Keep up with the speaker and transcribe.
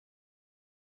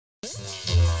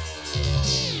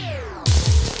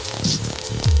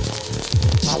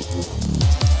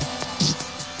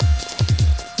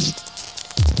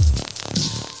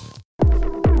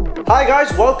Hi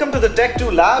guys, welcome to the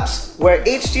Tech2 Labs, where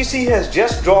HTC has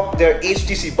just dropped their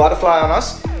HTC Butterfly on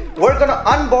us. We're gonna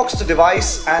unbox the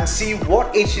device and see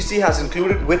what HTC has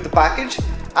included with the package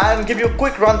and give you a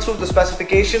quick run through the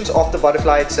specifications of the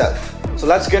Butterfly itself. So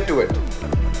let's get to it.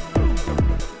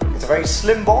 It's a very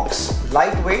slim box,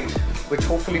 lightweight, which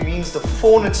hopefully means the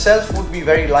phone itself would be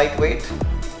very lightweight.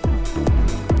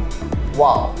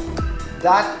 Wow,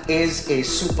 that is a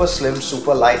super slim,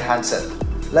 super light handset.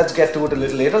 Let's get to it a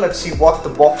little later. Let's see what the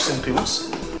box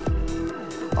includes.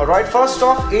 Alright, first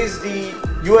off is the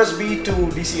USB to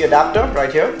DC adapter right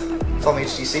here from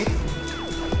HTC.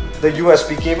 The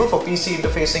USB cable for PC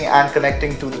interfacing and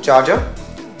connecting to the charger.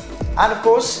 And of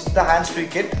course, the hands-free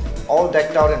kit, all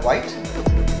decked out in white.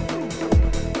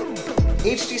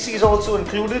 HTC has also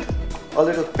included a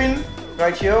little pin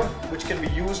right here, which can be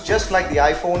used just like the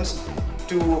iPhones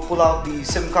to pull out the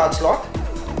SIM card slot.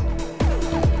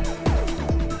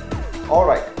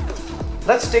 Alright,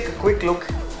 let's take a quick look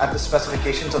at the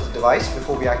specifications of the device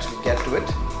before we actually get to it.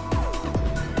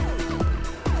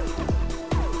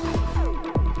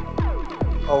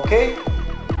 Okay,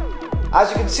 as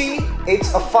you can see,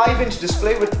 it's a 5-inch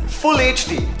display with full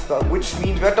HD, which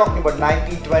means we're talking about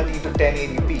 1920 to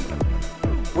 1080p,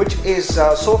 which is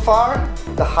so far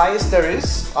the highest there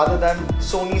is, other than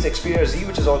Sony's Xperia Z,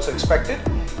 which is also expected.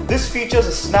 This features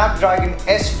a Snapdragon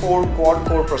S4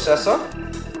 quad-core processor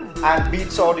and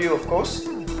Beats audio, of course.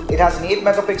 It has an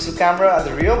 8-megapixel camera at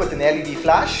the rear with an LED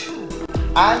flash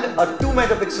and a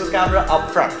 2-megapixel camera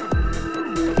up front.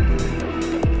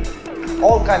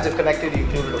 All kinds of connectivity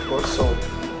included, of course. So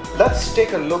let's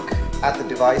take a look at the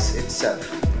device itself.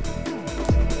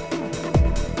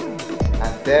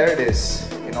 And there it is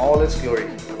in all its glory.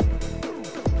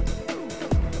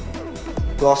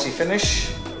 Glossy finish,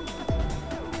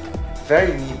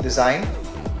 very neat design,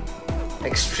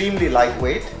 extremely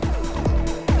lightweight.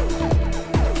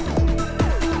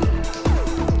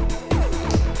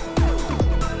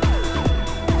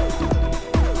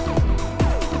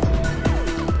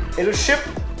 It will ship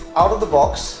out of the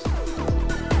box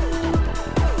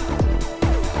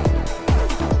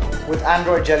with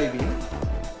Android Jelly Bean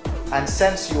and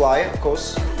Sense UI, of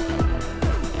course.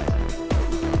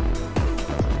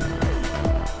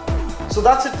 So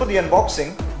that's it for the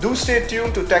unboxing. Do stay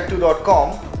tuned to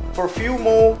tech2.com for a few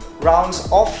more rounds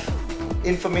of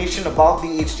information about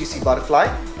the HTC Butterfly.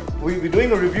 We'll be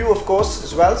doing a review, of course,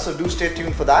 as well, so do stay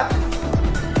tuned for that.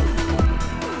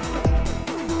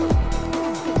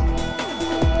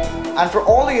 And for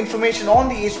all the information on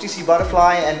the HTC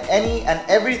Butterfly and any and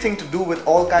everything to do with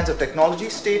all kinds of technology,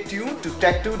 stay tuned to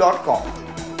tech2.com.